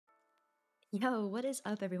Yo, what is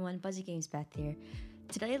up everyone? Buzzy Games Beth here.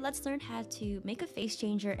 Today, let's learn how to make a face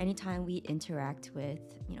changer anytime we interact with,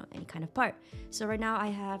 any kind of part. So right now I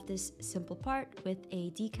have this simple part with a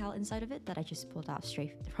decal inside of it that I just pulled out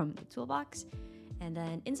straight from the toolbox. And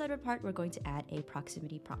then inside our part, we're going to add a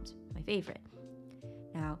proximity prompt, my favorite.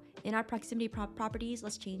 Now, in our proximity prompt properties,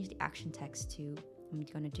 let's change the action text to, I'm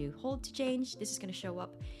gonna do hold to change. This is gonna show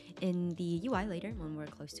up in the UI later when we're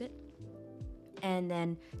close to it. And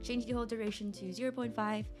then change the hold duration to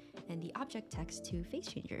 0.5 and the object text to face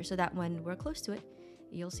changer so that when we're close to it,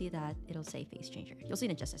 you'll see that it'll say face changer. You'll see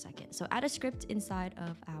in just a second. So add a script inside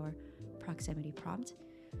of our proximity prompt.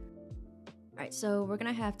 All right, so we're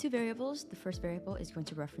gonna have two variables. The first variable is going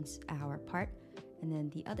to reference our part, and then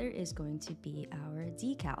the other is going to be our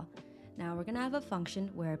decal. Now we're gonna have a function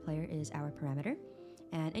where player is our parameter.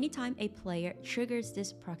 And anytime a player triggers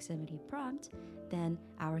this proximity prompt, then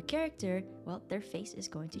our character, well, their face is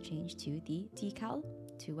going to change to the decal,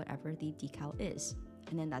 to whatever the decal is.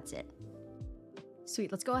 And then that's it.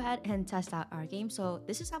 Sweet, let's go ahead and test out our game. So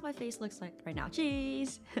this is how my face looks like right now.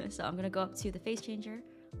 Cheese! So I'm gonna go up to the face changer.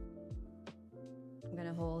 I'm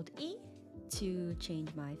gonna hold E to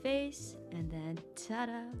change my face, and then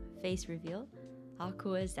ta-da, face reveal. How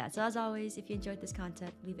cool is that? So as always, if you enjoyed this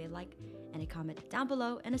content, leave a like and a comment down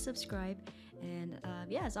below and a subscribe. And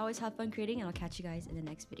yeah, as always, have fun creating, and I'll catch you guys in the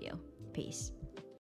next video. Peace.